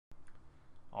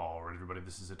everybody,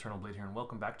 this is Eternal Blade here, and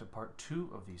welcome back to part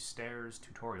 2 of the stairs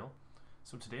tutorial.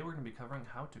 So today we're going to be covering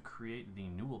how to create the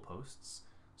Newel posts.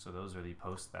 So those are the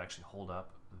posts that actually hold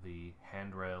up the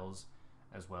handrails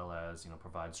as well as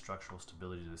provide structural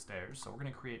stability to the stairs. So we're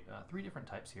going to create 3 different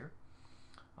types here.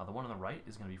 The one on the right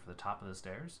is going to be for the top of the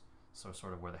stairs, so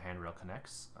sort of where the handrail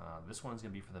connects. This one is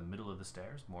going to be for the middle of the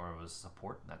stairs, more of a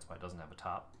support, that's why it doesn't have a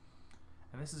top.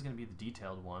 And this is going to be the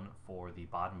detailed one for the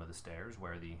bottom of the stairs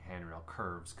where the handrail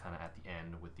curves kind of at the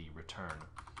end with the return.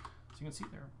 So you can see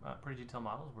they're pretty detailed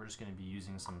models. We're just going to be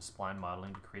using some spline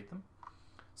modeling to create them.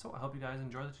 So I hope you guys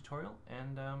enjoy the tutorial,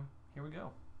 and here we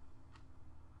go.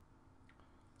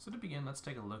 So to begin, let's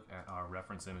take a look at our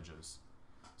reference images.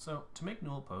 So to make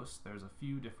Newel posts, there's a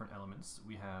few different elements.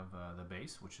 We have the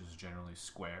base, which is generally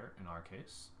square in our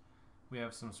case. We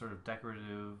have some sort of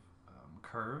decorative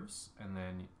curves, and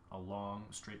then a long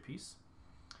straight piece.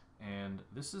 And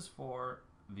this is for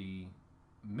the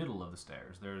middle of the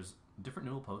stairs. There's different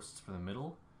Newel posts for the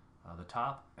middle, the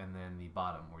top, and then the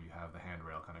bottom where you have the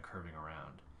handrail kind of curving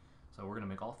around. So we're going to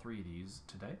make all 3 of these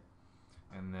today,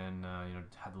 and then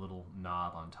have the little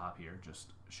knob on top here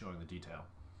just showing the detail.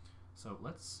 So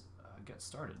let's get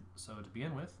started. So to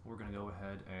begin with, we're going to go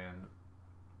ahead and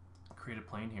create a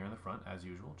plane here in the front as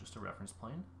usual, just a reference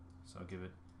plane. So give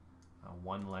it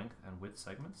 1 length and width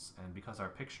segments, and because our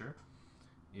picture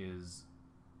is,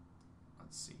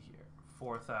 let's see here,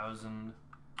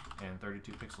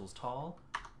 4,032 pixels tall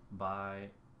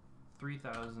by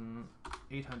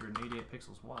 3,888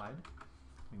 pixels wide,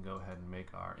 we can go ahead and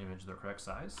make our image the correct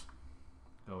size.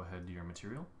 Go ahead to your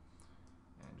material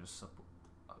and just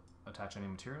attach any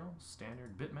material,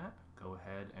 standard bitmap. Go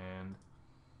ahead and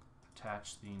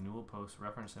attach the Newel post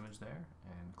reference image there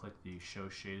and click the show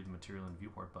shaded material and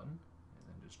viewport button, and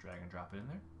then just drag and drop it in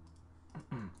there.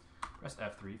 Press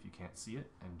F3 if you can't see it,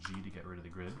 and G to get rid of the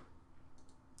grid.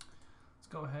 Let's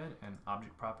go ahead and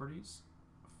object properties,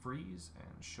 freeze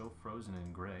and show frozen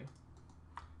in gray,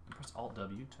 and press Alt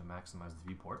W to maximize the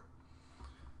viewport.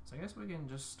 So I guess we can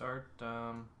just start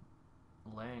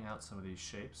laying out some of these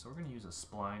shapes. So we're going to use a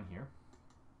spline here,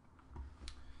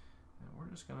 and we're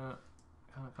just going to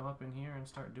kind of come up in here and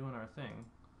start doing our thing.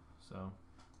 So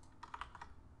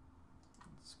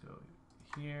let's go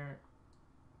here,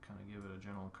 kind of give it a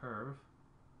general curve,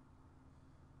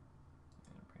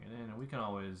 and bring it in. And we can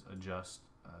always adjust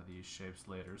these shapes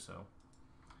later, so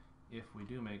if we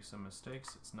do make some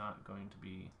mistakes, it's not going to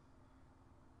be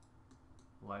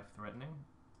life-threatening,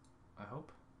 I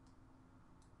hope.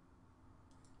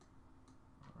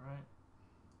 Alright.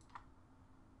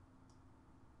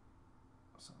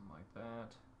 Something like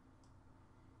that,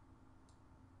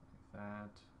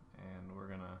 and we're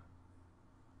gonna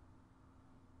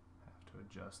have to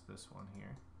adjust this one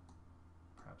here,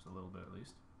 perhaps a little bit at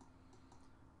least,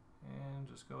 and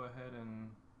just go ahead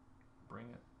and bring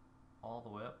it all the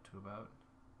way up to about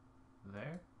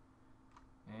there,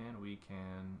 and we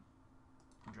can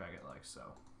drag it like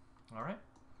so. Alright,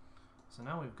 so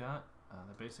now we've got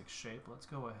the basic shape. Let's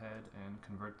go ahead and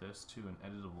convert this to an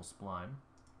editable spline.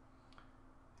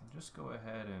 And just go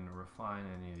ahead and refine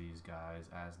any of these guys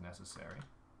as necessary.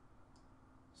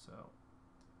 So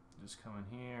just come in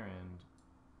here and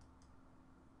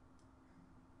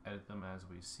edit them as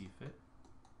we see fit.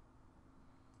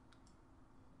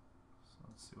 So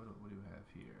let's see, what do we have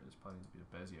here? This probably needs to be a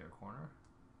Bezier corner.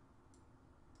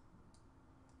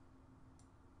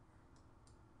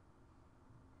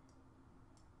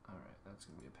 Alright, that's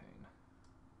going to be a pain.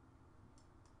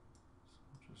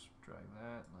 So just drag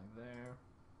that like there.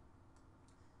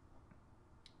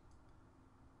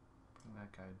 Bring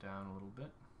that guy down a little bit.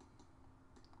 In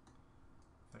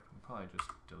fact, we can probably just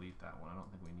delete that one. I don't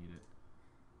think we need it.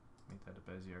 Make that a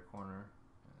Bezier corner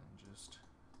and just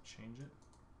change it.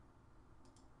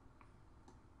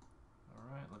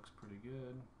 Alright, looks pretty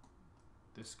good.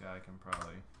 This guy can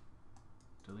probably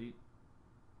delete.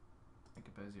 Make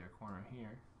a Bezier corner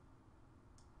here.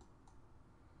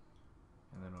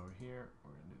 And then over here,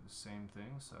 we're going to do the same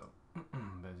thing. So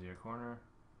Bezier corner,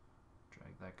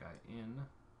 drag that guy in.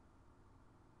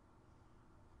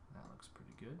 That looks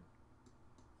pretty good.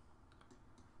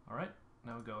 Alright,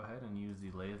 now we go ahead and use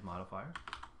the Lathe modifier.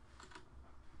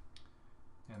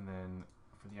 And then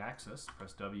for the axis,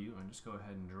 press W and just go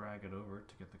ahead and drag it over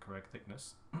to get the correct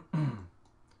thickness.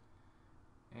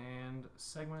 And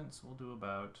segments, we'll do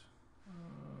about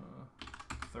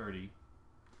 30.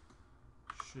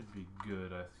 Should be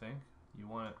good, I think. You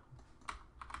want it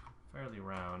fairly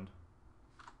round.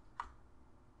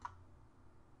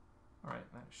 Alright,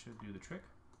 that should do the trick.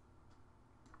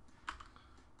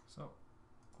 So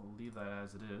we'll leave that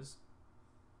as it is.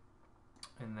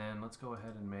 And then let's go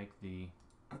ahead and make the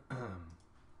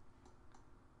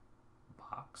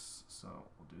box. So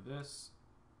we'll do this.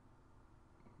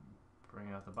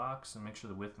 Bring out the box and make sure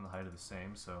the width and the height are the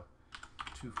same. So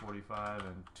 245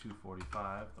 and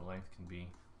 245. The length can be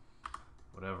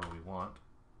whatever we want.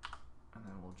 And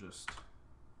then we'll just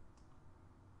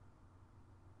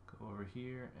go over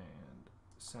here and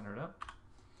center it up.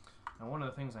 Now one of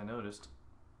the things I noticed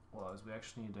was we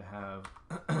actually need to have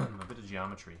a bit of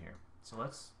geometry here. So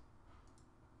let's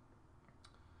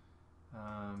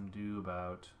do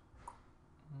about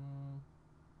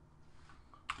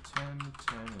 10,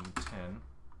 10, and 10,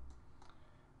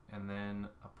 and then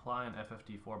apply an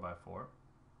FFD 4x4,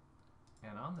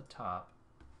 and on the top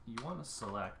you want to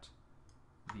select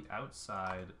the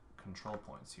outside control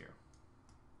points here,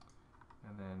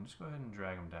 and then just go ahead and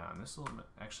drag them down. This will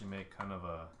actually make kind of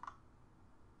a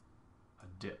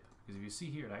dip, because if you see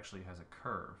here it actually has a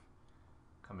curve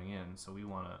coming in, so we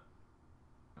want to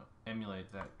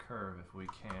emulate that curve if we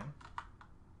can.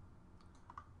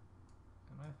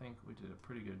 And I think we did a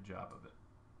pretty good job of it.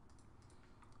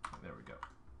 There we go.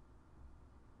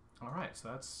 Alright, so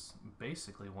that's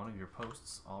basically one of your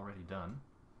posts already done.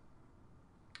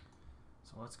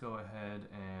 So let's go ahead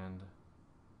and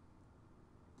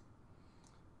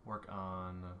work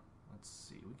on, let's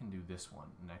see, we can do this one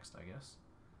next, I guess.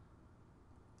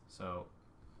 So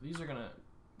these are going to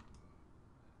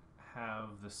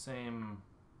have the same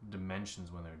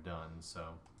dimensions when they're done,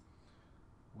 so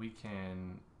we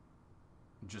can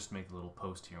just make a little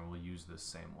post here and we'll use this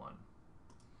same one.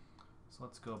 So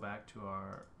let's go back to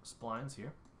our splines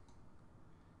here,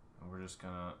 and we're just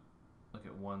gonna look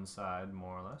at one side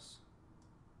more or less.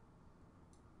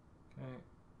 Okay,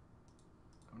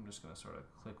 I'm just gonna sort of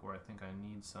click where I think I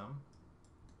need some,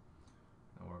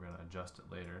 and we're gonna adjust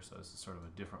it later, so this is sort of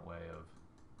a different way of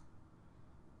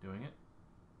doing it.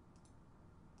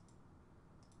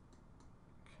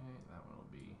 Okay, that one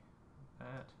will be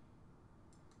that,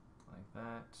 like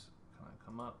that, kind of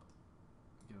come up,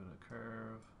 give it a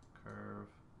curve, curve,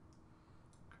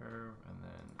 curve, and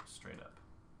then straight up.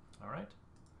 Alright,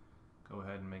 go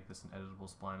ahead and make this an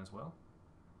editable spline as well.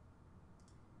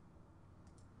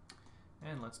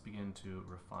 And let's begin to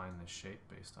refine this shape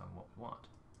based on what we want.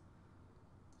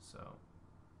 So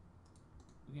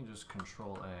we can just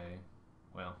Control A,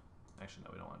 well, actually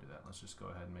no, we don't want to do that. Let's just go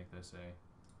ahead and make this a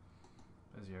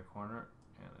Bezier corner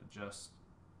and adjust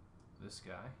this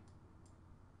guy.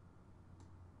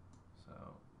 So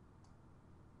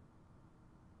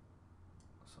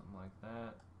something like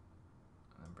that,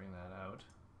 and then bring that out.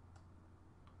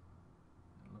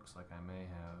 It looks like I may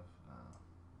have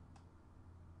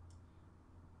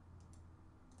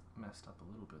messed up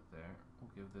a little bit there.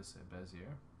 We'll give this a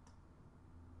Bezier,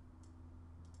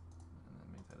 and then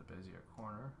make that a Bezier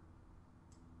corner.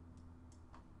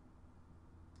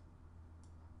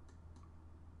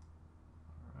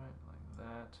 Alright, like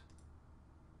that.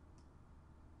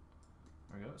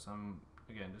 There we go. So I'm,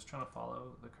 again, just trying to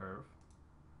follow the curve.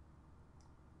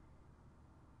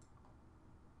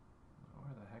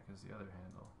 Where the heck is the other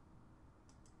handle?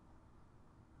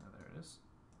 Oh, there it is.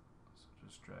 So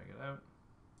just drag it out.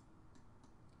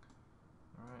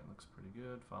 Alright, looks pretty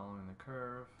good, following the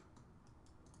curve.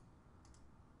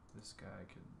 This guy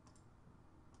could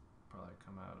probably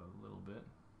come out a little bit.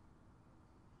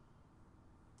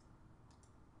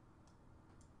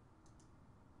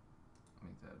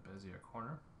 Make that a Bezier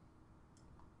corner.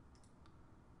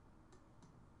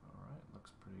 Alright,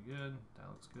 looks pretty good. That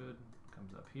looks good.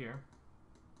 Comes up here.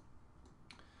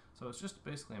 So it's just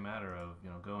basically a matter of, you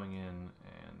know, going in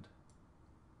and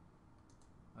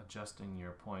adjusting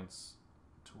your points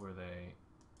to where they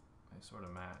sort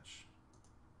of match.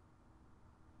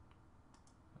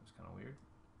 That's kind of weird.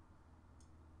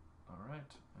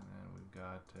 Alright, and then we've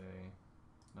got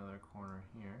another corner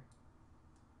here.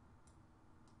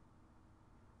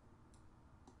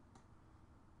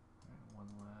 And one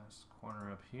last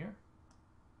corner up here.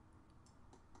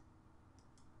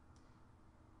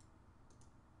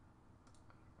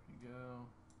 There we go.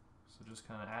 So just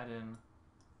kind of add in,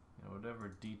 you know,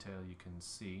 whatever detail you can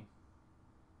see.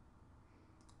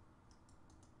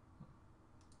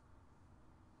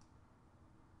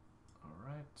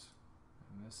 Alright,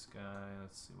 and this guy,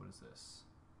 let's see, what is this?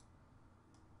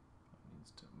 It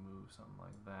needs to move something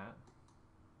like that.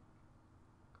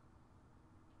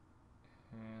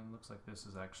 And looks like this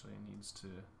is actually needs to,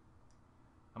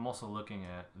 I'm also looking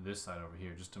at this side over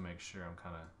here just to make sure I'm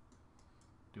kind of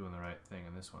doing the right thing,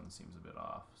 and this one seems a bit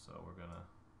off, so we're gonna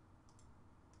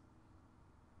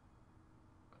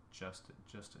adjust it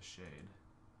just a shade.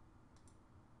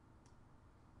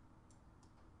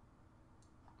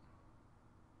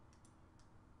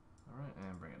 Alright,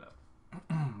 and bring it up.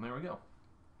 we go.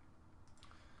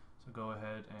 So go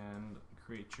ahead and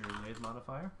create your lathe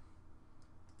modifier.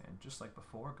 And just like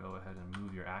before, go ahead and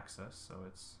move your axis so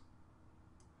it's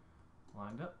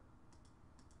lined up.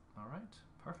 All right,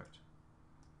 perfect.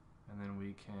 And then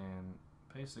we can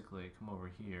basically come over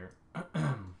here,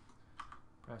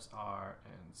 press R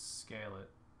and scale it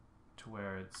to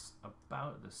where it's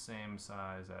about the same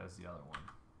size as the other one.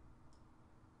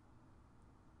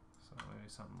 So maybe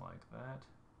something like that.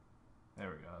 There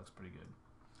we go, that looks pretty good.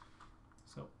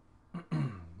 So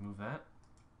move that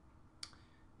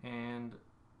and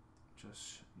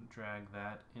just drag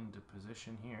that into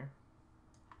position here.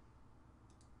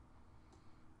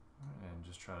 And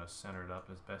just try to center it up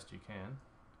as best you can.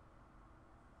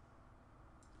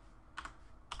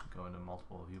 Go into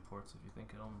multiple viewports if you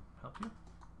think it'll help you.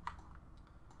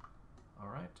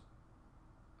 Alright,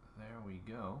 there we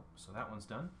go. So that one's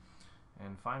done.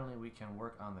 And finally we can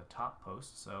work on the top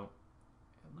post. So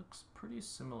it looks pretty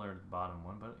similar to the bottom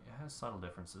one, but it has subtle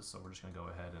differences, so we're just going to go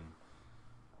ahead and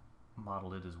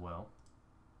model it as well.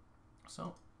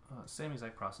 So same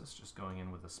exact process, just going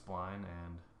in with a spline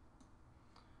and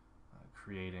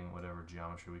creating whatever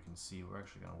geometry we can see. We're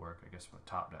actually going to work, I guess, from the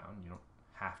top down. You don't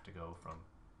have to go from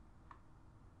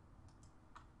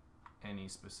any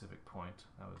specific point.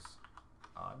 That was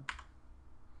odd.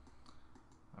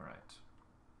 All right.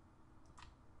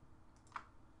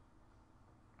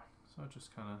 So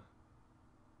just kind of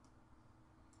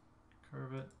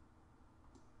curve it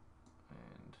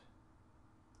and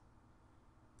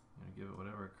give it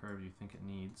whatever curve you think it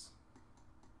needs.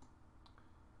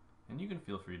 And you can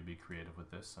feel free to be creative with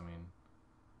this. I mean,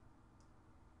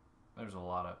 there's a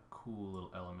lot of cool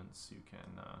little elements you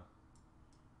can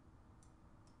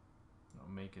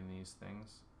make in these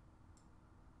things.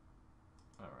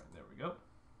 All right, there we go.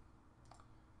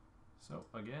 So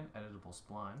again, editable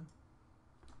spline.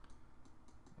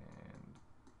 And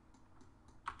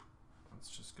let's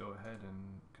just go ahead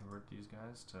and convert these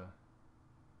guys to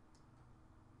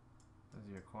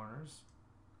Bezier corners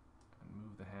and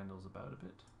move the handles about a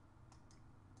bit.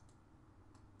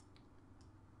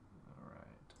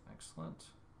 Alright, excellent.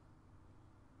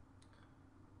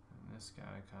 And this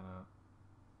guy kind of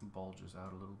bulges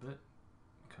out a little bit,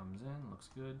 comes in, looks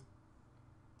good.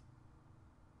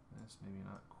 This maybe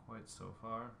not quite so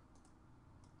far.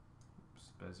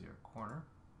 Oops, Bezier corner.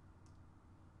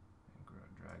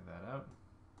 And drag that out.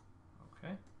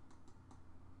 Okay.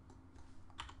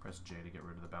 Press J to get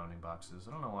rid of the bounding boxes.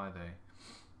 I don't know why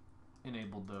they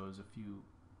enabled those a few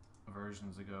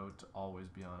versions ago to always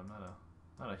be on. I'm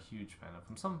not a huge fan of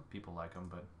them. Some people like them,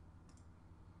 but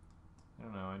I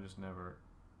don't know. I just never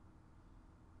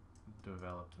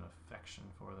developed an affection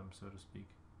for them, so to speak.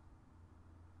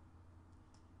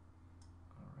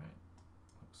 All right,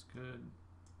 looks good.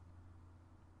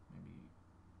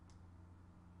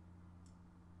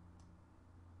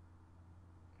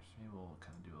 Maybe we'll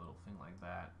kind of do a little thing like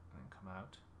that and then come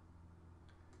out.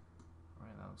 All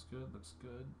right, that looks good, looks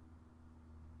good.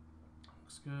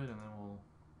 Looks good, and then we'll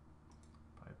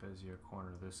probably Bezier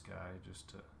corner this guy just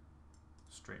to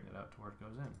straighten it out to where it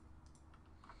goes in.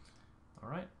 All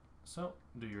right, so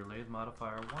do your lathe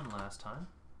modifier one last time.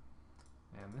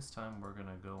 And this time we're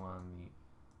gonna go on the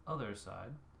other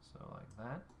side, so like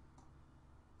that.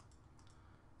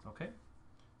 Okay,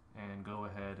 and go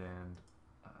ahead and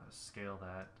scale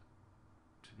that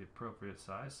to the appropriate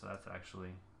size, so that's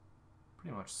actually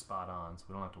pretty much spot on, so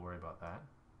we don't have to worry about that.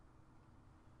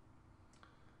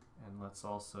 And let's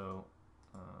also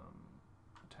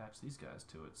attach these guys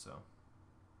to it, so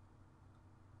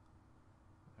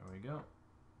there we go.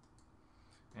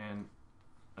 And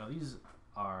now these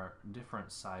are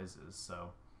different sizes,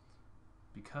 so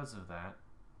because of that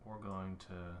we're going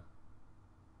to,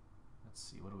 let's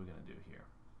see, what are we going to do here?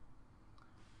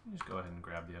 Just go ahead and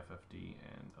grab the FFD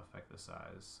and affect the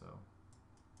size, so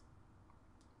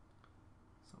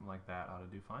something like that ought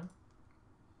to do fine,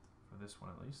 for this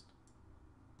one at least.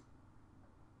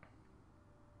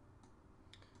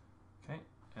 Okay,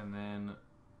 and then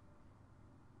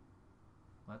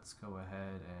let's go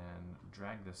ahead and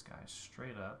drag this guy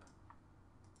straight up.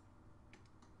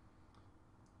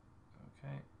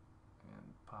 Okay,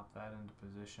 and pop that into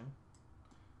position.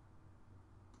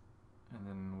 And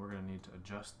then we're going to need to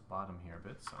adjust the bottom here a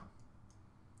bit, so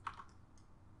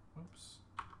oops,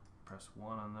 press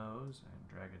 1 on those and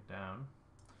drag it down.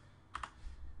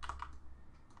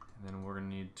 And then we're going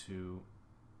to need to,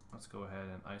 let's go ahead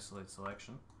and isolate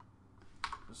selection.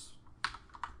 Just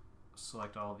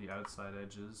select all the outside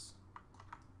edges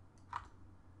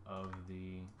of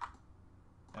the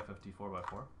FFD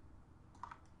 4x4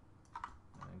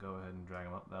 and go ahead and drag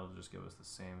them up. That'll just give us the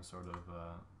same sort of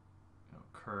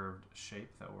curved shape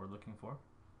that we're looking for.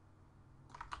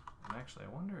 And actually, I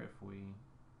wonder if we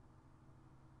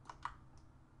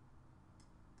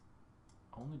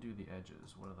only do the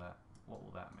edges. What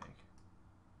will that make?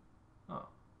 Oh,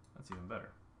 that's even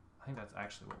better. I think that's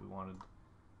actually what we wanted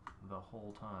the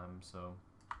whole time, so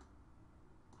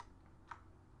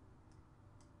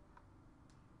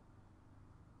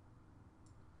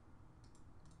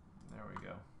there we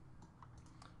go.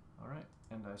 Alright,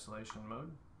 end isolation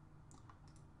mode.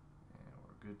 And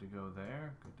we're good to go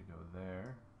there, good to go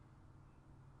there.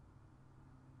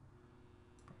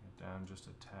 Bring it down just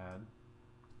a tad.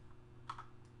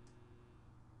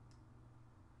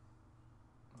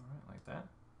 Alright, like that.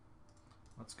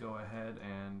 Let's go ahead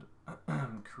and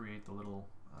create the little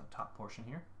top portion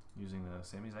here using the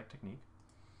same exact technique.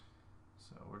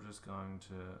 So we're just going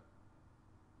to,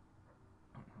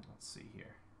 let's see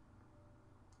here.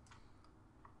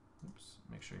 Oops,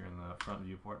 make sure you're in the front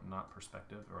viewport, not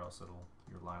perspective, or else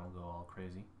your line will go all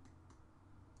crazy.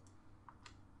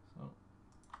 So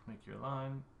make your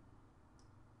line,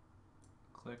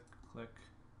 click, click,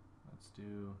 let's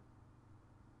do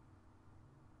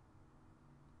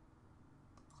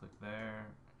click there,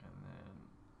 and then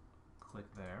click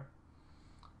there.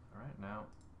 Alright, now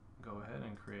go ahead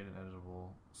and create an editable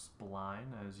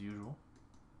spline as usual.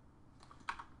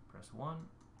 Press 1,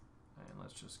 and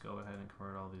let's just go ahead and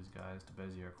convert all these guys to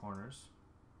Bezier corners.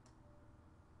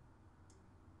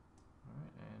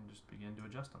 Alright, and just begin to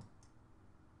adjust them.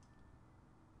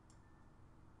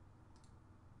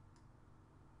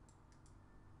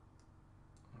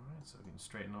 Alright, so you can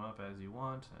straighten them up as you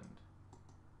want and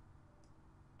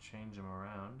change them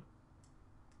around.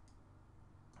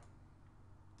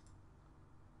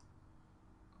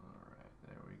 Alright,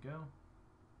 there we go.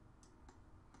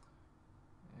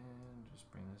 And just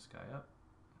bring this guy up.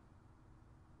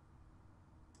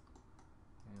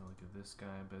 And we'll give this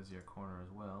guy a Bezier corner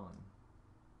as well and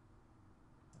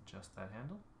adjust that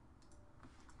handle.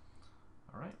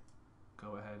 Alright,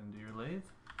 go ahead and do your lathe.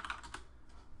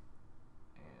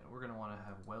 And we're going to want to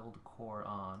have weld core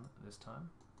on this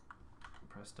time.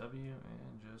 Press W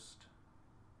and just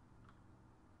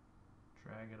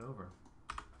drag it over.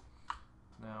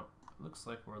 Now, it looks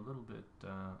like we're a little bit,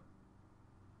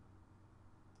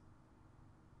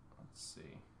 let's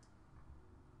see.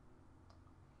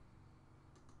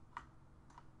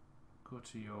 Go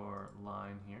to your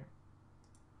line here.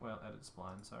 Well, edit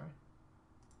spline, sorry.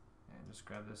 And just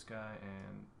grab this guy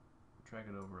and drag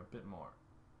it over a bit more.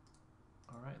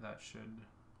 Alright, that should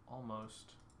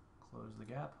almost close the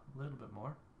gap a little bit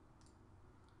more.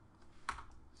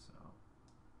 So,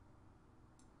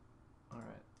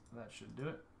 alright, that should do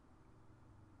it.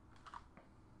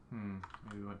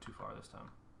 Maybe we went too far this time.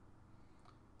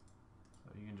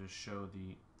 So you can just show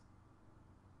the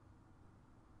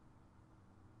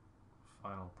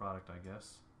final product, I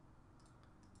guess.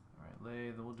 Alright,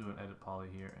 lathe, we'll do an edit poly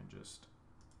here and just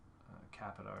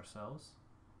cap it ourselves.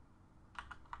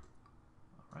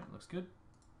 Alright, looks good.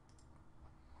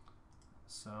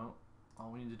 So all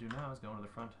we need to do now is go into the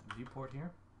front viewport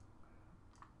here.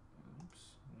 Oops,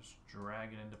 just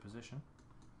drag it into position.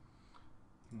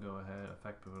 You can go ahead,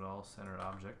 effect pivot all, centered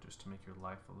object, just to make your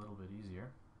life a little bit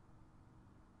easier.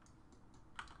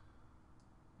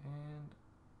 And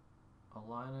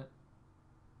align it.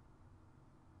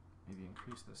 Maybe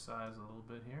increase the size a little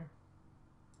bit here.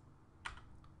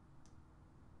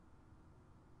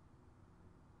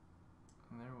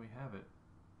 And there we have it.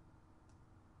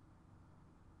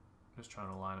 Just trying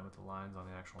to align it with the lines on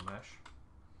the actual mesh.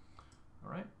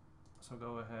 Alright, so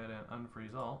go ahead and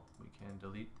unfreeze all. We can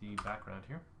delete the background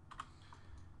here.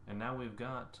 And now we've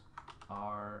got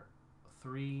our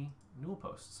 3 newel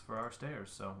posts for our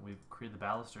stairs. So we've created the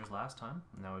balusters last time,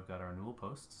 and now we've got our newel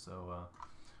posts. So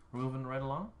we're moving right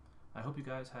along. I hope you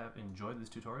guys have enjoyed this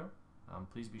tutorial.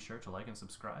 Please be sure to like and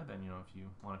subscribe, and if you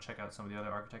want to check out some of the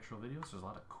other architectural videos, there's a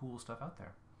lot of cool stuff out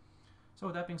there. So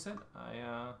with that being said,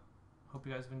 I hope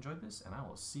you guys have enjoyed this, and I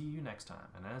will see you next time.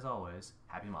 And as always,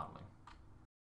 happy modeling.